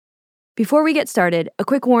Before we get started, a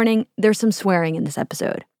quick warning, there's some swearing in this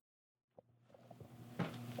episode.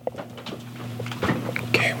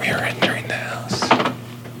 Okay, we are entering the house.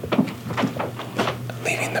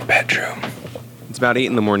 Leaving the bedroom. It's about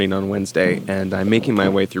 8 a.m. on Wednesday, and I'm making my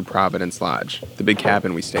way through Providence Lodge, the big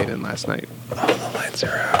cabin we stayed in last night. All the lights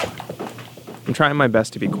are out. I'm trying my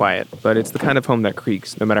best to be quiet, but it's the kind of home that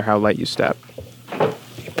creaks no matter how light you step.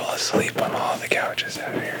 People asleep on all the couches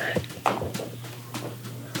out here.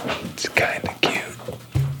 It's kind of cute.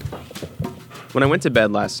 When I went to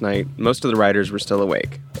bed last night, most of the writers were still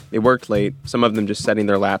awake. They worked late, some of them just setting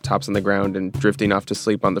their laptops on the ground and drifting off to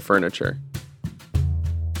sleep on the furniture.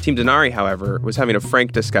 Team Denari, however, was having a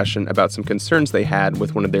frank discussion about some concerns they had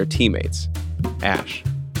with one of their teammates, Ash.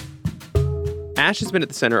 Ash has been at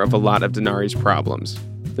the center of a lot of Denari's problems.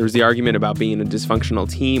 There was the argument about being a dysfunctional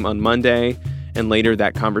team on Monday, and later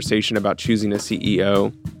that conversation about choosing a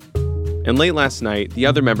CEO. And late last night, the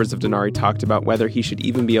other members of Denari talked about whether he should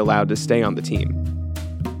even be allowed to stay on the team.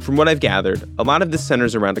 From what I've gathered, a lot of this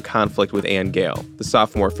centers around a conflict with Ann Gale, the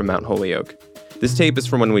sophomore from Mount Holyoke. This tape is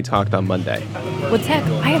from when we talked on Monday. What's heck?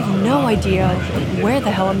 I have no idea where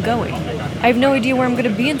the hell I'm going. I have no idea where I'm going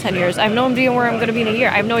to be in 10 years. I have no idea where I'm going to be in a year.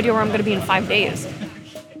 I have no idea where I'm going to be in 5 days.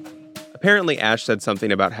 Apparently, Ash said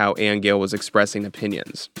something about how Ann Gale was expressing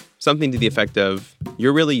opinions. Something to the effect of,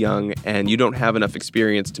 you're really young and you don't have enough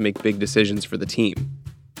experience to make big decisions for the team.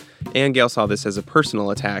 Ann Gale saw this as a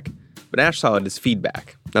personal attack, but Ash saw it as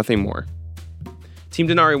feedback, nothing more. Team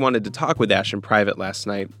Denari wanted to talk with Ash in private last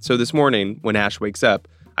night, so this morning, when Ash wakes up,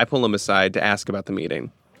 I pull him aside to ask about the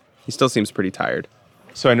meeting. He still seems pretty tired.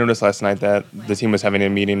 So I noticed last night that the team was having a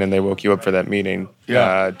meeting and they woke you up for that meeting.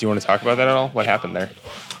 Yeah. Do you want to talk about that at all? What happened there?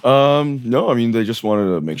 No, I mean, they just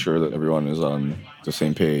wanted to make sure that everyone is on the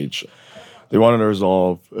same page. They wanted to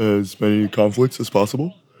resolve as many conflicts as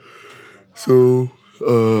possible. So,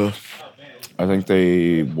 I think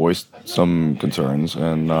they voiced some concerns,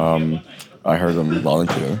 and I heard them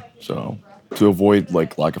volunteer. So, to avoid,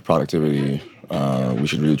 lack of productivity, we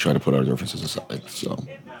should really try to put our differences aside, so...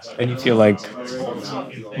 And you feel like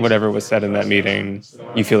whatever was said in that meeting,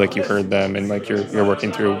 you feel like you heard them and you're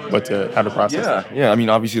working through how to process it? Yeah. I mean,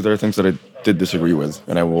 obviously there are things that I did disagree with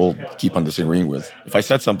and I will keep on disagreeing with. If I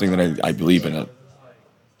said something, then I believe in it.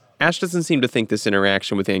 Ash doesn't seem to think this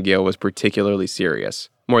interaction with Ann Gale was particularly serious,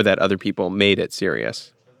 more that other people made it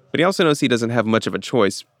serious. But he also knows he doesn't have much of a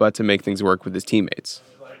choice but to make things work with his teammates.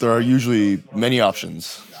 There are usually many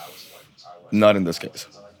options. Not in this case.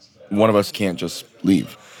 One of us can't just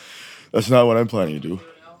leave. That's not what I'm planning to do,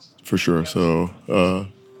 for sure. So I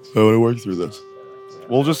want to work through this.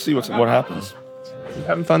 We'll just see what happens. You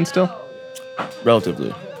having fun still?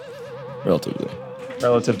 Relatively. Relative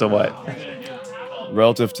to what?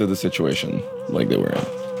 Relative to the situation like they were in.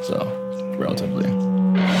 So, relatively.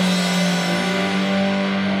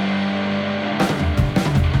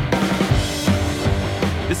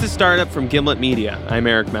 This is Startup from Gimlet Media. I'm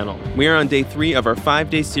Eric Mennel. We are on day 3 of our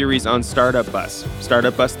 5-day series on StartupBus.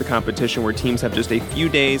 StartupBus, the competition where teams have just a few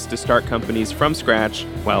days to start companies from scratch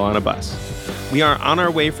while on a bus. We are on our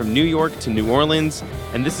way from New York to New Orleans,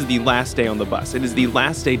 and this is the last day on the bus. It is the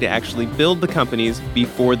last day to actually build the companies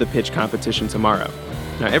before the pitch competition tomorrow.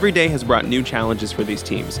 Now, every day has brought new challenges for these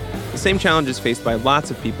teams. The same challenges faced by lots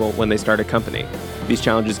of people when they start a company. These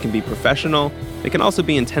challenges can be professional, they can also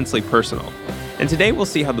be intensely personal. And today we'll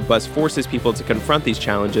see how the bus forces people to confront these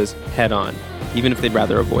challenges head on, even if they'd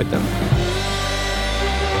rather avoid them.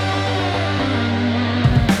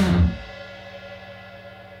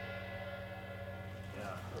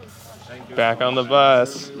 Back on the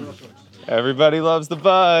bus. Everybody loves the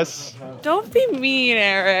bus. Don't be mean,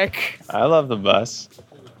 Eric. I love the bus.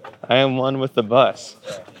 I am one with the bus.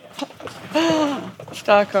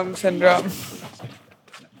 Stockholm Syndrome.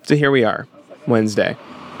 So here we are, Wednesday.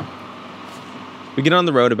 We get on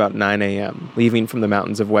the road about 9 a.m., leaving from the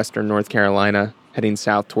mountains of western North Carolina, heading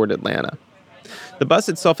south toward Atlanta. The bus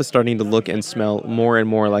itself is starting to look and smell more and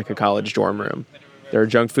more like a college dorm room. There are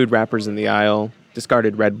junk food wrappers in the aisle,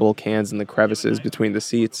 discarded Red Bull cans in the crevices between the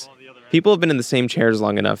seats. People have been in the same chairs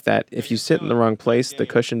long enough that if you sit in the wrong place, the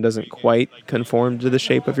cushion doesn't quite conform to the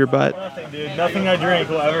shape of your butt. Nothing I drink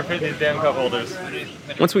will ever fit these damn cup holders.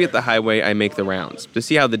 Once we hit the highway, I make the rounds to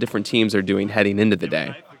see how the different teams are doing heading into the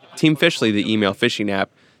day. Team Fishly, the email phishing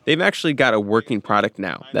app, they've actually got a working product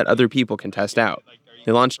now that other people can test out.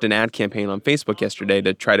 They launched an ad campaign on Facebook yesterday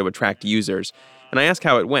to try to attract users, and I asked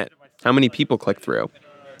how it went, how many people clicked through.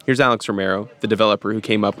 Here's Alex Romero, the developer who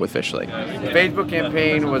came up with Fishly. The Facebook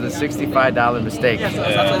campaign was a $65 mistake.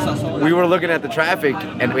 We were looking at the traffic,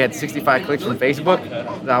 and we had 65 clicks from Facebook.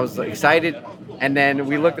 I was excited, And then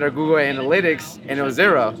we looked at our Google Analytics and it was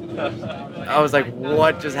 0. I was like,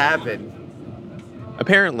 what just happened?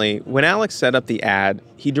 Apparently, when Alex set up the ad,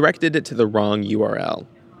 he directed it to the wrong URL.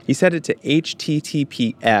 He set it to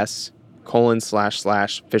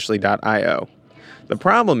https://officially.io. The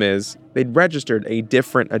problem is they'd registered a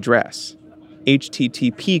different address,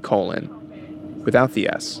 http:// without the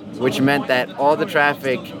S. Which meant that all the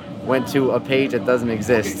traffic went to a page that doesn't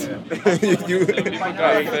exist. They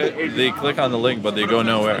click on the link, but they go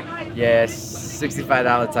nowhere. Yes,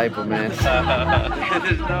 $65 typo, man.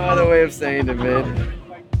 There's no other way of saying it, man.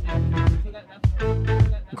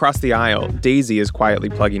 Across the aisle, Daisy is quietly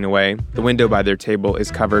plugging away. The window by their table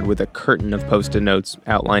is covered with a curtain of Post-it notes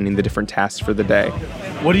outlining the different tasks for the day.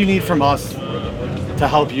 What do you need from us to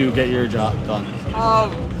help you get your job done?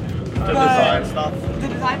 The design stuff. The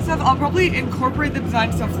design stuff, I'll probably incorporate the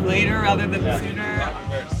design stuff later rather than sooner.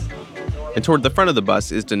 And toward the front of the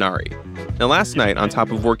bus is Denari. Now, last night, on top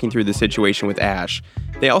of working through the situation with Ash,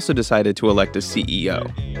 they also decided to elect a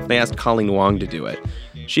CEO. They asked Colleen Wong to do it.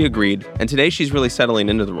 She agreed, and today she's really settling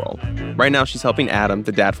into the role. Right now, she's helping Adam,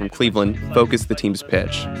 the dad from Cleveland, focus the team's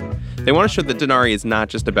pitch. They want to show that Denari is not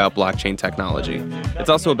just about blockchain technology. It's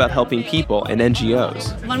also about helping people and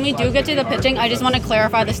NGOs. When we do get to the pitching, I just want to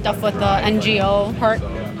clarify the stuff with the NGO part.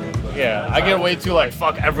 Yeah, I get way too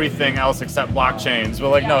fuck everything else except blockchains.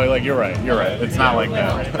 But no, you're right. It's not like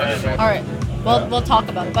that. All right, we'll talk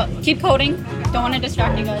about it, but keep coding. Don't want to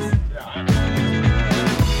distract you guys.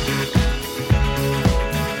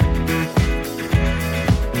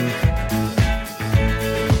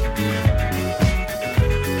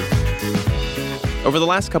 Over the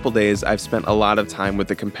last couple days, I've spent a lot of time with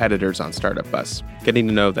the competitors on StartupBus, getting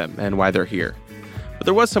to know them and why they're here. But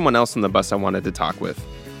there was someone else on the bus I wanted to talk with.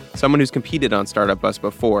 Someone who's competed on StartupBus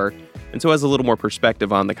before, and so has a little more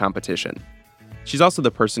perspective on the competition. She's also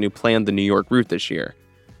the person who planned the New York route this year,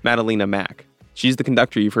 Madalena Mack. She's the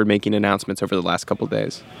conductor you've heard making announcements over the last couple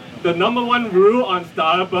days. The number one rule on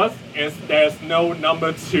StartupBus is there's no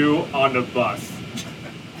number 2 on the bus.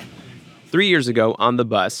 3 years ago, on the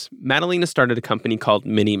bus, Madalena started a company called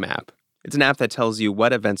Minimap. It's an app that tells you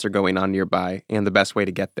what events are going on nearby and the best way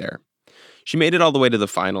to get there. She made it all the way to the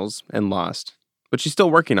finals and lost. But she's still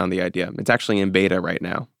working on the idea. It's actually in beta right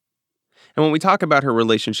now. And when we talk about her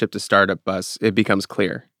relationship to StartupBus, it becomes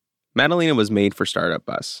clear. Madalena was made for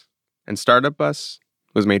StartupBus. And StartupBus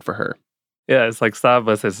was made for her. Yeah, it's like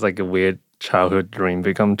StartupBus is like a weird childhood dream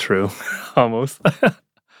become true, almost.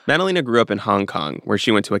 Madalena grew up in Hong Kong, where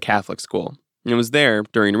she went to a Catholic school. And it was there,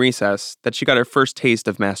 during recess, that she got her first taste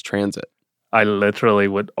of mass transit. I literally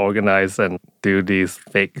would organize and do these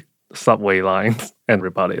fake subway lines.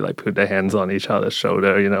 Everybody put their hands on each other's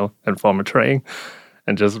shoulder, and form a train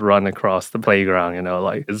and just run across the playground,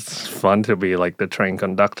 it's fun to be the train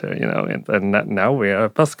conductor, and now we're a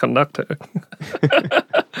bus conductor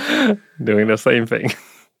doing the same thing.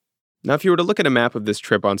 Now, if you were to look at a map of this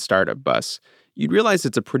trip on StartupBus, you'd realize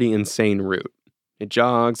it's a pretty insane route. It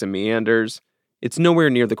jogs and meanders. It's nowhere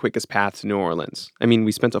near the quickest path to New Orleans. I mean,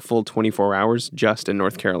 we spent a full 24 hours just in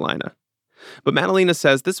North Carolina. But Madalena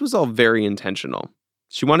says this was all very intentional.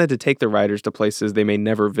 She wanted to take the riders to places they may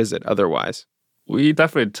never visit otherwise. We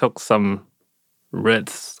definitely took some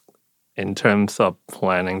risks in terms of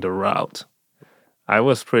planning the route. I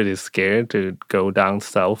was pretty scared to go down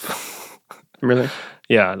south. Really?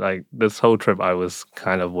 Yeah, this whole trip I was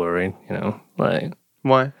kind of worried,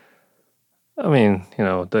 Why? I mean,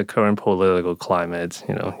 the current political climate,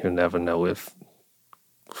 you never know if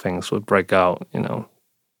things would break out,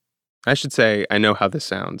 I should say, I know how this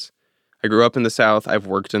sounds. I grew up in the South. I've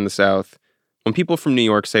worked in the South. When people from New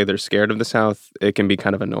York say they're scared of the South, it can be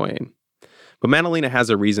kind of annoying. But Madalena has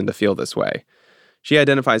a reason to feel this way. She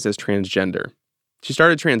identifies as transgender. She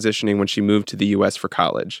started transitioning when she moved to the U.S. for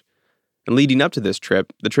college. And leading up to this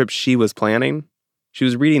trip, the trip she was planning, she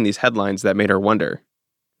was reading these headlines that made her wonder,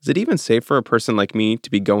 is it even safe for a person like me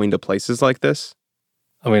to be going to places like this?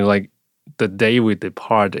 I mean, the day we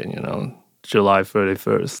departed, July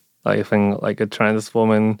 31st, I think a trans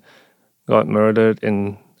woman got murdered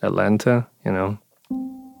in Atlanta,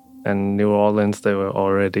 and New Orleans, they were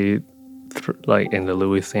already, in the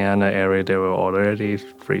Louisiana area, there were already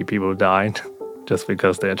 3 people died just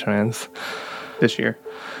because they're trans. This year?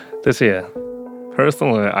 This year.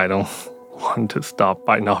 Personally, I don't want to stop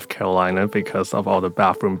by North Carolina because of all the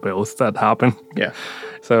bathroom bills that happened. Yeah.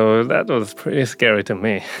 So that was pretty scary to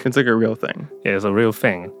me. It's a real thing. Yeah, it's a real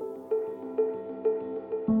thing.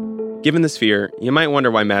 Given this fear, you might wonder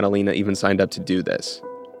why Madalena even signed up to do this.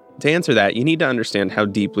 To answer that, you need to understand how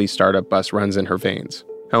deeply StartupBus runs in her veins,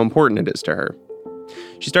 how important it is to her.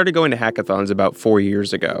 She started going to hackathons about 4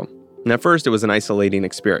 years ago. And at first, it was an isolating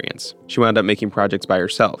experience. She wound up making projects by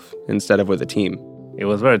herself instead of with a team. It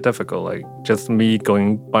was very difficult, like just me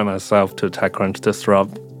going by myself to TechCrunch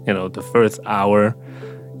Disrupt. The first hour,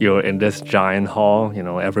 you're in this giant hall,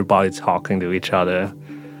 everybody talking to each other,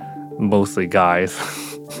 mostly guys,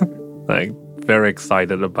 like very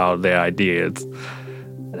excited about their ideas.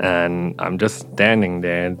 And I'm just standing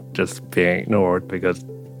there, just being ignored because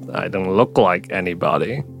I don't look like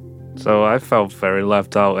anybody. So I felt very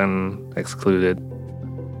left out and excluded.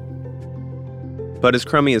 But as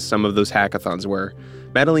crummy as some of those hackathons were,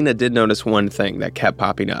 Madalena did notice one thing that kept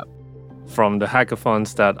popping up. From the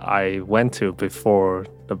hackathons that I went to before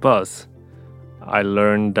the bus, I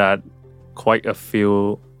learned that quite a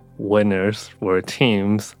few winners were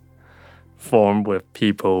teams formed with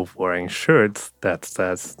people wearing shirts that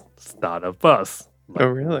says StartupBus. Oh,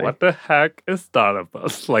 really? What the heck is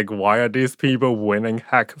StartupBus? Like, why are these people winning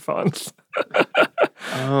hackathons?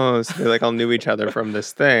 Oh, so they all knew each other from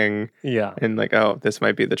this thing. Yeah. And oh, this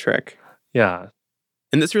might be the trick. Yeah.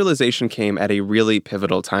 And this realization came at a really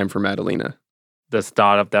pivotal time for Madalena. The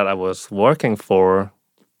startup that I was working for,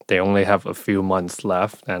 they only have a few months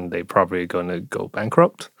left and they probably going to go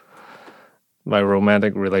bankrupt. My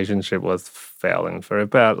romantic relationship was failing very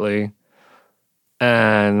badly.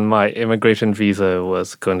 And my immigration visa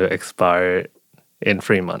was going to expire in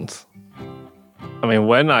 3 months. I mean,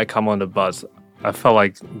 when I come on the bus, I felt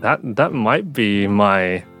like that might be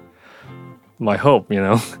my hope,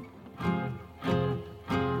 It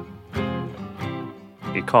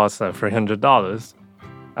cost $300.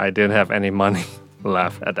 I didn't have any money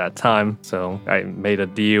left at that time, so I made a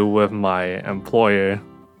deal with my employer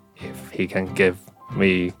if he can give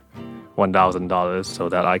me $1,000 so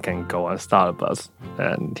that I can go on StartupBus,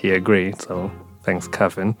 and he agreed. So thanks,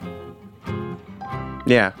 Kevin.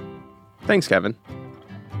 Yeah, thanks, Kevin.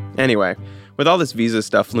 Anyway, with all this visa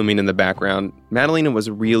stuff looming in the background, Madalena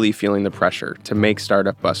was really feeling the pressure to make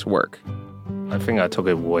StartupBus work. I think I took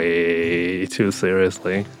it way too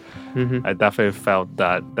seriously. Mm-hmm. I definitely felt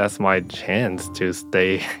that that's my chance to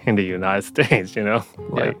stay in the United States,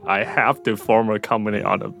 I have to form a company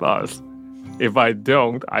on the bus. If I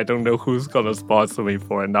don't know who's going to sponsor me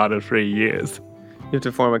for another 3 years. You have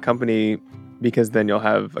to form a company because then you'll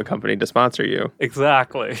have a company to sponsor you.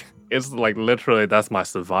 Exactly. It's literally that's my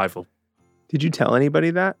survival. Did you tell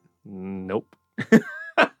anybody that? Nope.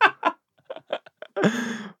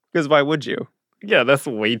 Because why would you? Yeah, that's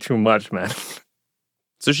way too much, man.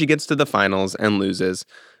 So she gets to the finals and loses.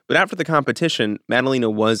 But after the competition, Madalena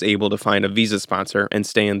was able to find a visa sponsor and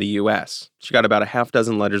stay in the U.S. She got about 6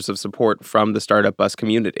 letters of support from the StartupBus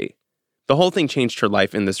community. The whole thing changed her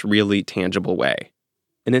life in this really tangible way.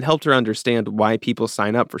 And it helped her understand why people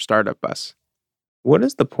sign up for StartupBus. What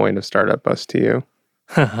is the point of StartupBus to you?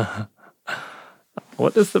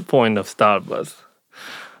 What is the point of StartupBus?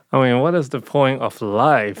 I mean, what is the point of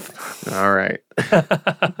life? All right.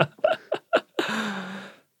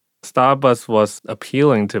 StartupBus was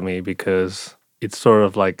appealing to me because it's sort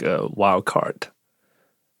of like a wild card.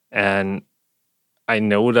 And I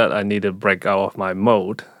know that I need to break out of my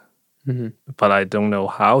mode, but I don't know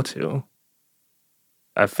how to.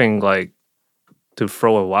 I think to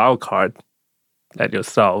throw a wild card at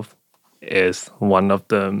yourself is one of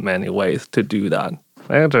the many ways to do that.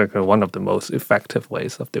 I think one of the most effective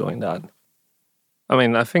ways of doing that. I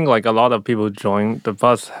mean, I think a lot of people joined the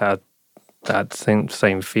bus had that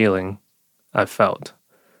same feeling I felt.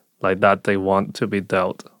 That they want to be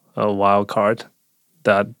dealt a wild card,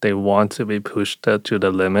 that they want to be pushed to the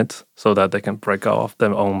limits so that they can break out of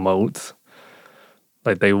their own modes.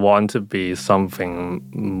 They want to be something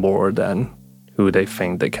more than who they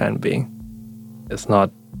think they can be. It's not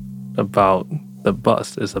about the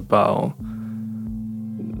bus, it's about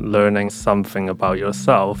learning something about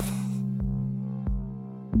yourself.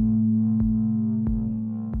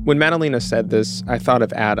 When Madalena said this, I thought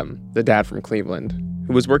of Adam, the dad from Cleveland,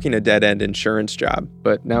 who was working a dead-end insurance job,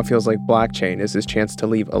 but now feels like blockchain is his chance to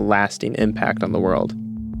leave a lasting impact on the world.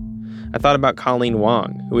 I thought about Colleen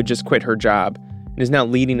Wong, who had just quit her job and is now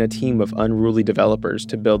leading a team of unruly developers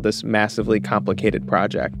to build this massively complicated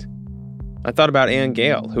project. I thought about Ann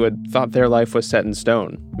Gale, who had thought their life was set in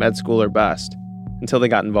stone, med school or bust, until they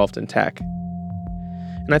got involved in tech.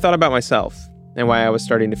 And I thought about myself and why I was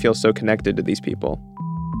starting to feel so connected to these people.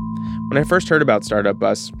 When I first heard about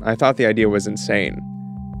StartupBus, I thought the idea was insane,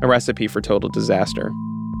 a recipe for total disaster.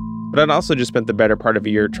 But I'd also just spent the better part of a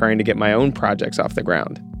year trying to get my own projects off the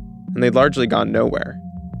ground, and they'd largely gone nowhere.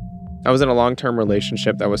 I was in a long-term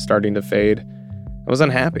relationship that was starting to fade. I was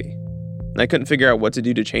unhappy. I couldn't figure out what to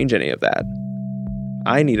do to change any of that.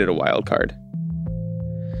 I needed a wild card.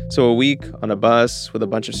 So a week on a bus with a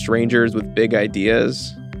bunch of strangers with big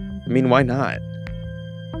ideas, I mean, why not?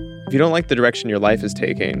 If you don't like the direction your life is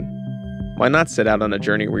taking, why not set out on a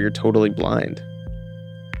journey where you're totally blind?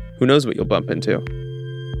 Who knows what you'll bump into?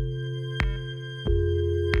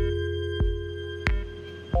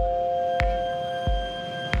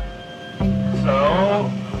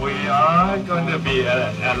 So, we are going to be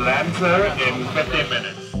at Atlanta in 15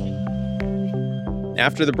 minutes.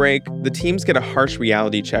 After the break, the teams get a harsh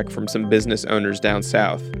reality check from some business owners down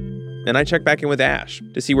south. And I check back in with Ash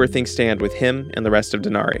to see where things stand with him and the rest of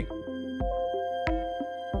Denari.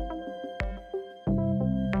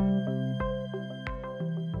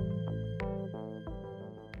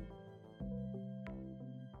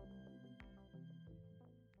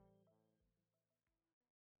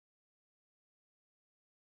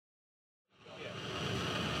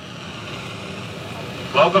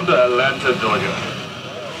 Welcome to Atlanta, Georgia.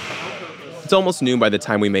 It's almost noon by the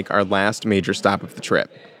time we make our last major stop of the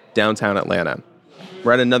trip, downtown Atlanta.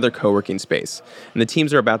 We're at another co-working space, and the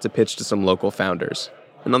teams are about to pitch to some local founders.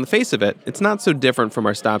 And on the face of it, it's not so different from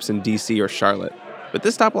our stops in DC or Charlotte. But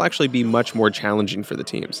this stop will actually be much more challenging for the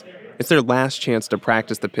teams. It's their last chance to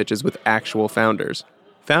practice the pitches with actual founders.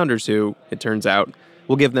 Founders who, it turns out,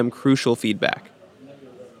 will give them crucial feedback.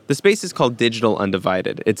 The space is called Digital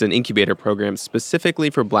Undivided. It's an incubator program specifically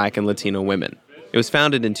for Black and Latino women. It was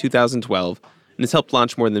founded in 2012 and has helped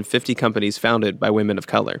launch more than 50 companies founded by women of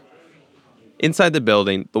color. Inside the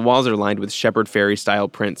building, the walls are lined with Shepard Fairey-style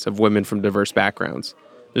prints of women from diverse backgrounds.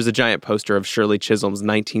 There's a giant poster of Shirley Chisholm's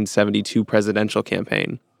 1972 presidential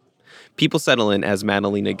campaign. People settle in as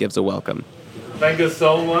Madalena gives a welcome. Thank you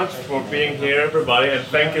so much for being here, everybody, and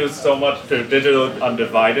thank you so much to Digital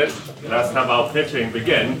Undivided. Let's have our pitching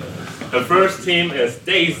begin. The first team is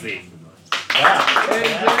Daisy.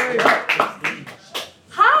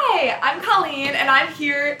 Hi, I'm Colleen, and I'm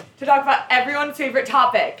here to talk about everyone's favorite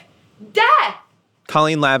topic, death.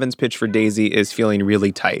 Colleen Lavin's pitch for Daisy is feeling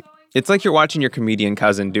really tight. It's like you're watching your comedian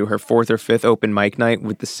cousin do her 4th or 5th open mic night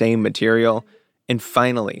with the same material, and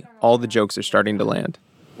finally, all the jokes are starting to land.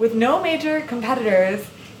 With no major competitors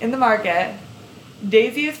in the market,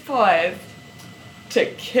 Daisy is poised to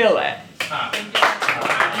kill it.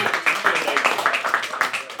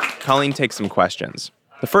 Colleen takes some questions.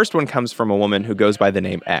 The first one comes from a woman who goes by the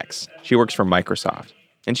name X. She works for Microsoft.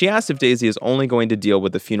 And she asks if Daisy is only going to deal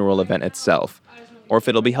with the funeral event itself, or if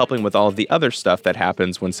it'll be helping with all of the other stuff that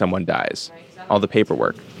happens when someone dies, all the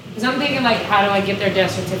paperwork. Because I'm thinking, like, how do I get their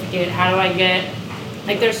death certificate? How do I get...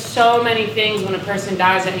 Like, there's so many things when a person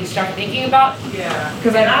dies that you start thinking about. Yeah,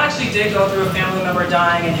 because I actually did go through a family member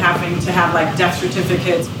dying and having to have, like, death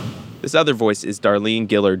certificates. This other voice is Darlene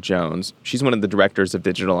Gillard-Jones. She's one of the directors of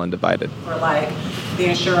Digital Undivided. For, like, the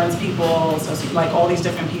insurance people, so, like, all these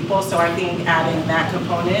different people. So I think adding that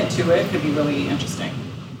component to it could be really interesting.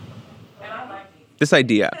 This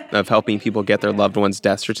idea of helping people get their loved one's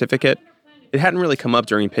death certificate, it hadn't really come up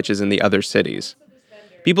during pitches in the other cities.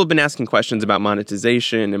 People have been asking questions about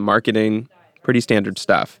monetization and marketing, pretty standard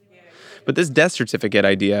stuff. But this death certificate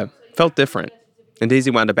idea felt different, and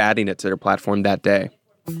Daisy wound up adding it to their platform that day.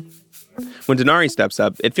 When Denari steps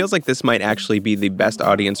up, it feels like this might actually be the best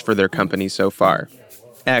audience for their company so far.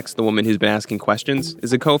 X, the woman who's been asking questions,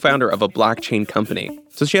 is a co-founder of a blockchain company,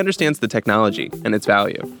 so she understands the technology and its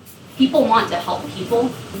value. People want to help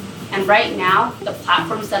people, and right now, the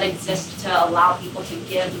platforms that exist to allow people to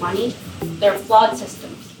give money, they're flawed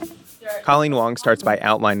systems. Colleen Wong starts by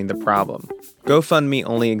outlining the problem. GoFundMe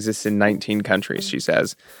only exists in 19 countries, she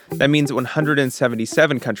says. That means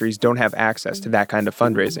 177 countries don't have access to that kind of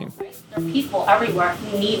fundraising. There are people everywhere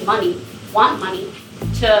who need money, want money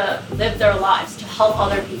to live their lives, to help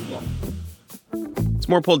other people. It's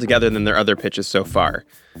more pulled together than their other pitches so far.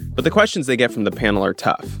 But the questions they get from the panel are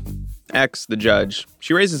tough. X, the judge,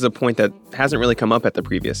 she raises a point that hasn't really come up at the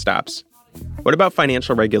previous stops. What about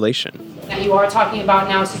financial regulation? And you are talking about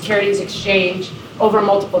now securities exchange over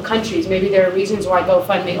multiple countries. Maybe there are reasons why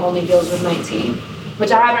GoFundMe only deals with 19,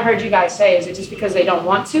 which I haven't heard you guys say. Is it just because they don't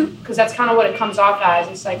want to? Because that's kind of what it comes off as.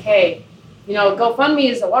 It's like, hey, you know, GoFundMe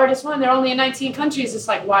is the largest one. They're only in 19 countries. It's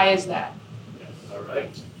like, why is that? Yes, all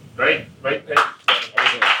right. Great.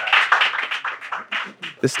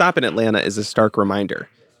 The stop in Atlanta is a stark reminder.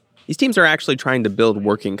 These teams are actually trying to build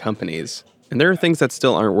working companies, and there are things that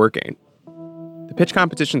still aren't working. The pitch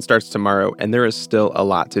competition starts tomorrow, and there is still a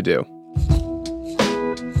lot to do.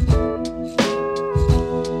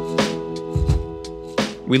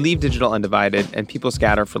 We leave Digital Undivided, and people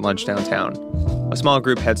scatter for lunch downtown. A small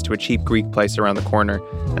group heads to a cheap Greek place around the corner,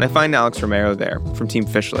 and I find Alex Romero there from Team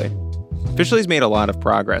Fishly. Fishly's made a lot of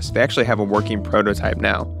progress. They actually have a working prototype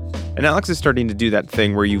now, And Alex is starting to do that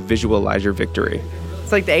thing where you visualize your victory.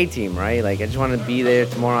 It's like the A-team, right? Like, I just want to be there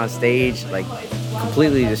tomorrow on stage, like,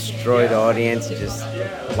 completely destroy the audience, just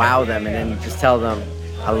wow them, and then just tell them,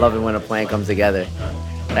 I love it when a plan comes together.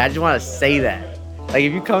 Like, I just want to say that. Like,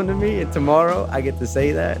 if you come to me and tomorrow I get to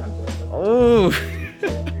say that, oh.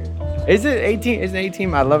 Is it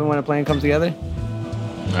A-team? I love it when a plan comes together?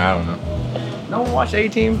 I don't know. No one watch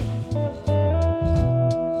A-team?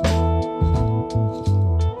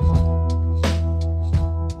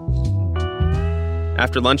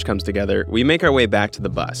 After lunch comes together, we make our way back to the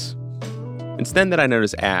bus. It's then that I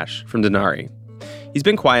notice Ash from Denari. He's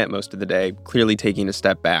been quiet most of the day, clearly taking a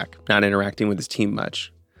step back, not interacting with his team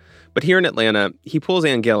much. But here in Atlanta, he pulls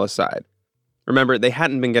Angale aside. Remember, they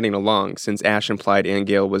hadn't been getting along since Ash implied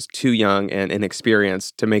Angale was too young and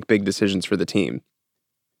inexperienced to make big decisions for the team.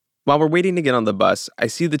 While we're waiting to get on the bus, I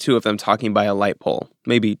see the two of them talking by a light pole,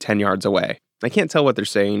 maybe 10 yards away. I can't tell what they're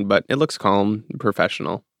saying, but it looks calm and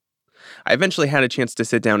professional. I eventually had a chance to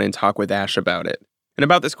sit down and talk with Ash about it, and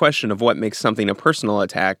about this question of what makes something a personal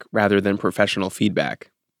attack rather than professional feedback.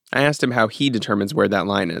 I asked him how he determines where that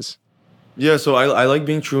line is. Yeah, so I like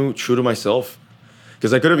being true to myself.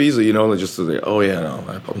 Because I could have easily, just say, oh yeah,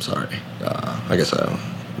 no, I'm sorry. I guess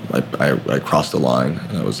I crossed the line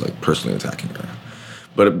and I was like personally attacking her.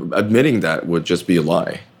 But admitting that would just be a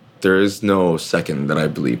lie. There is no second that I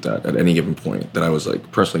believe that at any given point that I was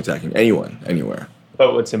like personally attacking anyone, anywhere.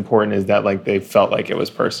 But what's important is that like they felt like it was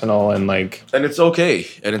personal and like... And it's okay.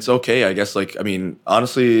 I guess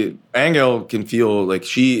honestly, Angel can feel like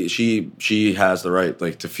she has the right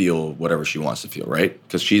like to feel whatever she wants to feel, right?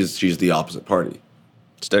 Because she's the opposite party.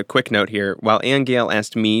 Just a quick note here. While Angale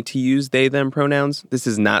asked me to use they, them pronouns, this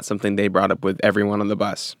is not something they brought up with everyone on the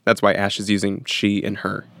bus. That's why Ash is using she and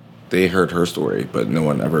her. They heard her story, but no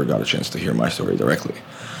one ever got a chance to hear my story directly.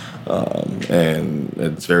 And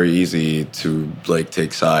it's very easy to like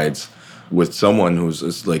take sides with someone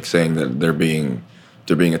who's like saying that they're being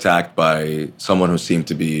attacked by someone who seemed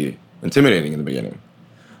to be intimidating in the beginning.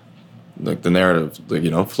 Like the narrative,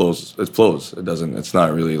 flows. It flows. It's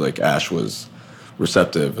not really like Ash was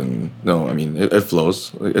receptive, and no, it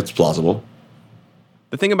flows. It's plausible.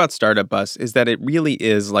 The thing about StartupBus is that it really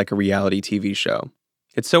is like a reality TV show.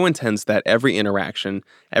 It's so intense that every interaction,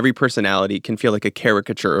 every personality can feel like a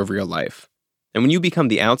caricature of real life. And when you become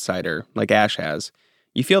the outsider, like Ash has,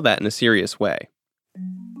 you feel that in a serious way.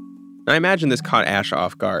 I imagine this caught Ash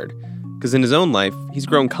off guard, because in his own life, he's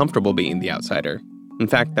grown comfortable being the outsider. In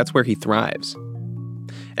fact, that's where he thrives.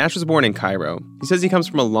 Ash was born in Cairo. He says he comes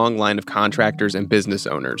from a long line of contractors and business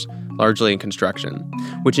owners, largely in construction,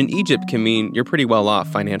 which in Egypt can mean you're pretty well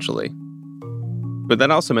off financially. But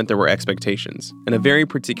that also meant there were expectations, and a very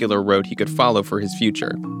particular road he could follow for his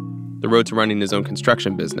future, the road to running his own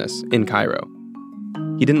construction business in Cairo.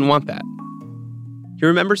 He didn't want that. He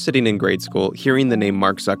remembers sitting in grade school, hearing the name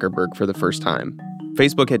Mark Zuckerberg for the first time.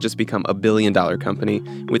 Facebook had just become a billion-dollar company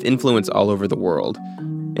with influence all over the world,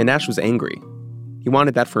 and Ash was angry. He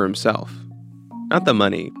wanted that for himself. Not the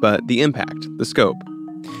money, but the impact, the scope.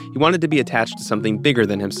 He wanted to be attached to something bigger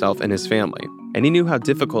than himself and his family, and he knew how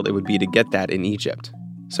difficult it would be to get that in Egypt.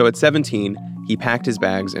 So at 17, he packed his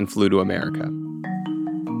bags and flew to America.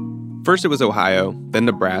 First it was Ohio, then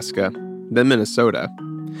Nebraska, then Minnesota.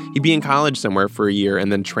 He'd be in college somewhere for a year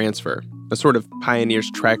and then transfer, a sort of pioneer's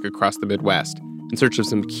trek across the Midwest, in search of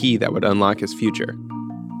some key that would unlock his future.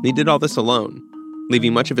 He did all this alone,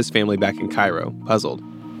 leaving much of his family back in Cairo, puzzled.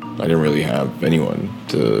 I didn't really have anyone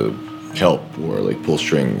to help or like pull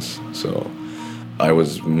strings, so I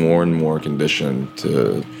was more and more conditioned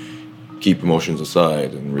to keep emotions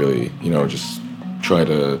aside and really, just try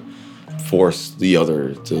to force the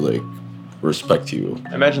other to like respect you.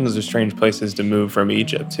 I imagine those are strange places to move from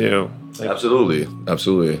Egypt too. Absolutely.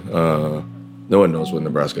 No one knows what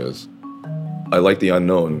Nebraska is. I like the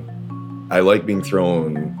unknown. I like being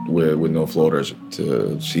thrown with no floaters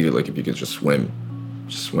to see like if you could just swim.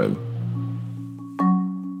 Just swim.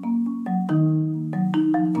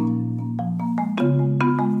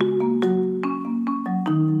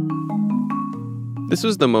 This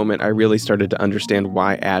was the moment I really started to understand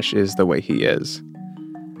why Ash is the way he is.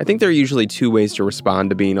 I think there are usually two ways to respond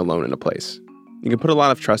to being alone in a place. You can put a lot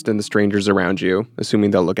of trust in the strangers around you,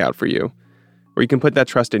 assuming they'll look out for you. Or you can put that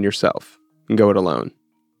trust in yourself and go it alone.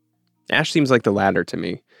 Ash seems like the latter to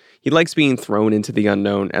me. He likes being thrown into the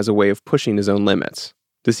unknown as a way of pushing his own limits,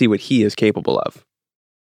 to see what he is capable of.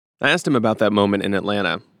 I asked him about that moment in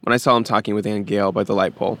Atlanta, when I saw him talking with Angale by the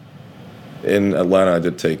light pole. In Atlanta, I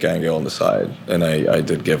did take Angale on the side, and I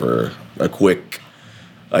did give her a quick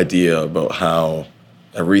idea about how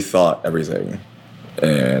I rethought everything,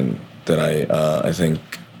 and that I think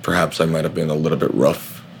perhaps I might have been a little bit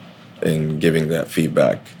rough in giving that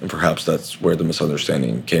feedback, and perhaps that's where the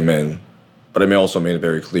misunderstanding came in. But I also made it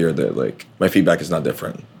very clear that, like, my feedback is not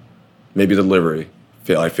different. Maybe delivery.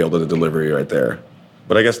 I failed at the delivery right there.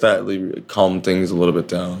 But I guess that calmed things a little bit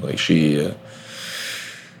down. Like, she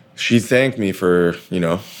thanked me for,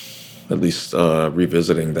 at least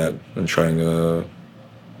revisiting that and trying to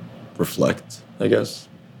reflect, I guess.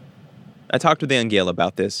 I talked with Anne-Gail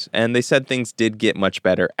about this, and they said things did get much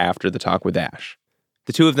better after the talk with Ash.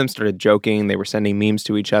 The two of them started joking, they were sending memes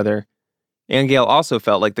to each other. Anne-Gail also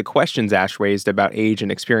felt like the questions Ash raised about age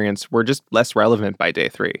and experience were just less relevant by day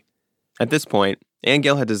 3. At this point,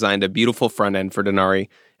 Anne-Gail had designed a beautiful front end for Denari,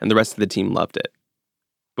 and the rest of the team loved it.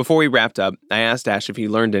 Before we wrapped up, I asked Ash if he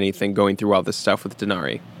learned anything going through all this stuff with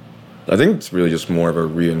Denari. I think it's really just more of a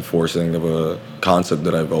reinforcing of a concept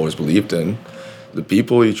that I've always believed in. The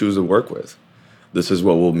people you choose to work with. This is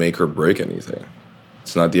what will make or break anything.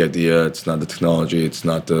 It's not the idea, it's not the technology, it's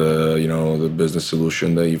not the, the business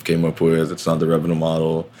solution that you've came up with, it's not the revenue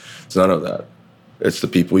model, it's none of that. It's the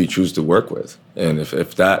people you choose to work with. And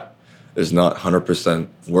if that is not 100%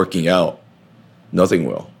 working out, nothing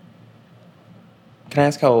will. Can I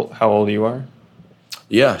ask how old you are?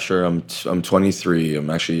 Yeah, sure. I'm 23.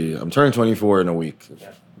 I'm turning 24 in a week.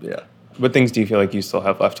 Yeah. What things do you feel like you still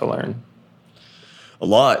have left to learn? A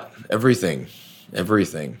lot. Everything.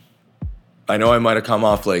 I know I might have come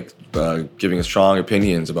off like giving strong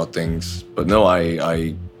opinions about things, but no,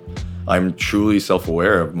 I'm truly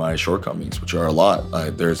self-aware of my shortcomings, which are a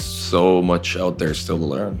lot. There's so much out there still to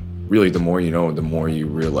learn. Really, the more you know, the more you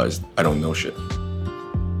realize I don't know shit.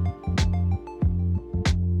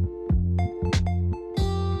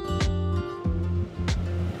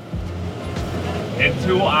 In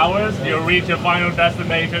 2 hours, you'll reach your final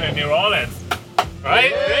destination in New Orleans.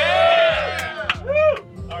 Right? Yeah! Woo!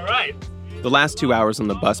 All right. The last 2 hours on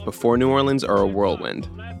the bus before New Orleans are a whirlwind.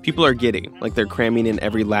 People are giddy, like they're cramming in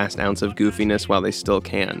every last ounce of goofiness while they still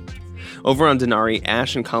can. Over on Denari,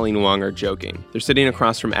 Ash and Colleen Wong are joking. They're sitting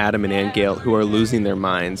across from Adam and Anne-Gail, who are losing their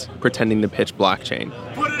minds, pretending to pitch blockchain.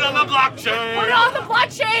 Put it on the blockchain! Put it on the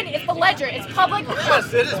blockchain! It's the ledger. It's public.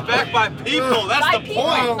 Yes, it is backed by people. That's by the people,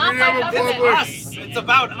 point. not by government. It's us. It's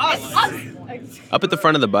about us. It's us. Up at the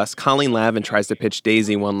front of the bus, Colleen Lavin tries to pitch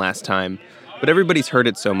Daisy one last time, but everybody's heard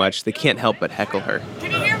it so much they can't help but heckle her.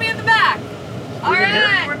 Can you hear me in the back? All right.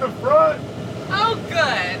 Hear you in the front. Oh,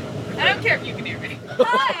 good. I don't care if you can hear me.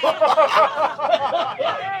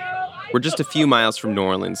 We're just a few miles from New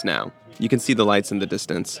Orleans now. You can see the lights in the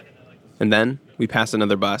distance. And then we pass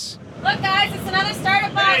another bus. Look, guys, it's another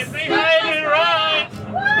startup bus. Hey, say hi to Ryan.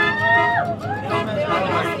 Oh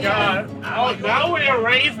my God. Oh, now we are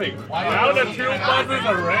racing. Now the two buses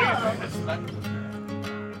are racing.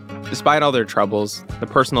 Despite all their troubles, the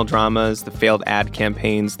personal dramas, the failed ad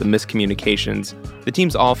campaigns, the miscommunications, the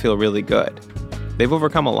teams all feel really good. They've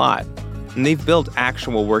overcome a lot, and they've built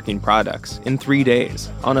actual working products in 3 days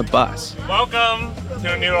on a bus. Welcome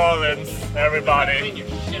to New Orleans, everybody.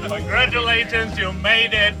 Congratulations, you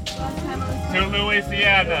made it to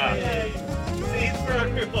Louisiana.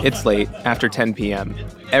 It's late, after 10 p.m.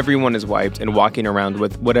 Everyone is wiped and walking around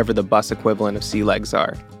with whatever the bus equivalent of sea legs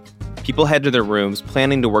are. People head to their rooms,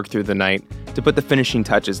 planning to work through the night to put the finishing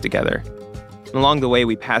touches together. And along the way,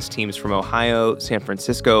 we pass teams from Ohio, San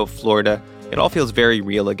Francisco, Florida. It all feels very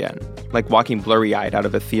real again, like walking blurry-eyed out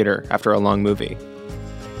of a theater after a long movie.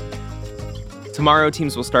 Tomorrow,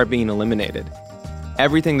 teams will start being eliminated.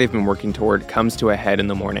 Everything they've been working toward comes to a head in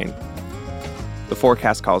the morning. The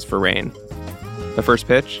forecast calls for rain. The first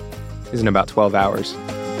pitch is in about 12 hours.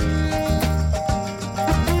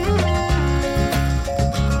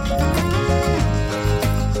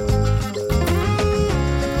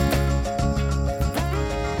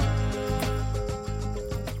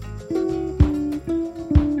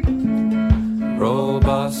 Roll,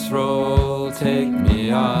 bus, roll, take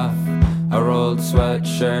me off. A rolled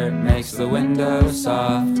sweatshirt makes the window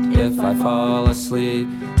soft. If I fall asleep,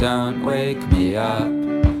 don't wake me up.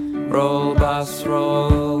 Roll, bus,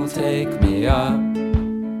 roll, take me up.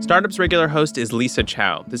 Startup's regular host is Lisa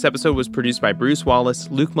Chow. This episode was produced by Bruce Wallace,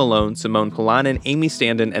 Luke Malone, Simone Polanen, Amy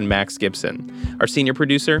Standen, and Max Gibson. Our senior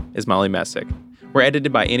producer is Molly Messick. We're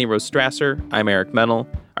edited by Annie Rose Strasser. I'm Eric Mennel.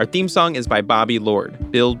 Our theme song is by Bobby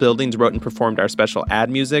Lord. Bill Buildings wrote and performed our special ad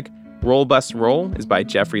music. Roll Bus Roll is by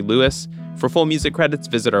Jeffrey Lewis. For full music credits,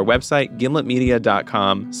 visit our website,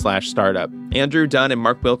 gimletmedia.com/startup. Andrew Dunn and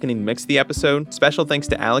Mark Wilkening mixed the episode. Special thanks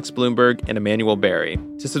to Alex Bloomberg and Emmanuel Berry.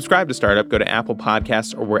 To subscribe to Startup, go to Apple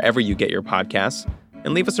Podcasts or wherever you get your podcasts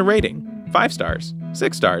and leave us a rating. 5 stars,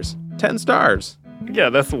 6 stars, 10 stars. Yeah,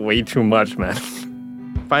 that's way too much, man.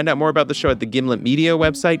 Find out more about the show at the Gimlet Media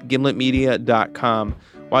website, gimletmedia.com.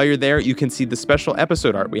 While you're there, you can see the special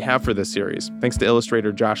episode art we have for this series, thanks to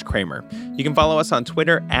illustrator Josh Kramer. You can follow us on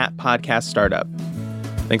Twitter @PodcastStartup.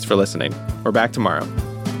 Thanks for listening. We're back tomorrow.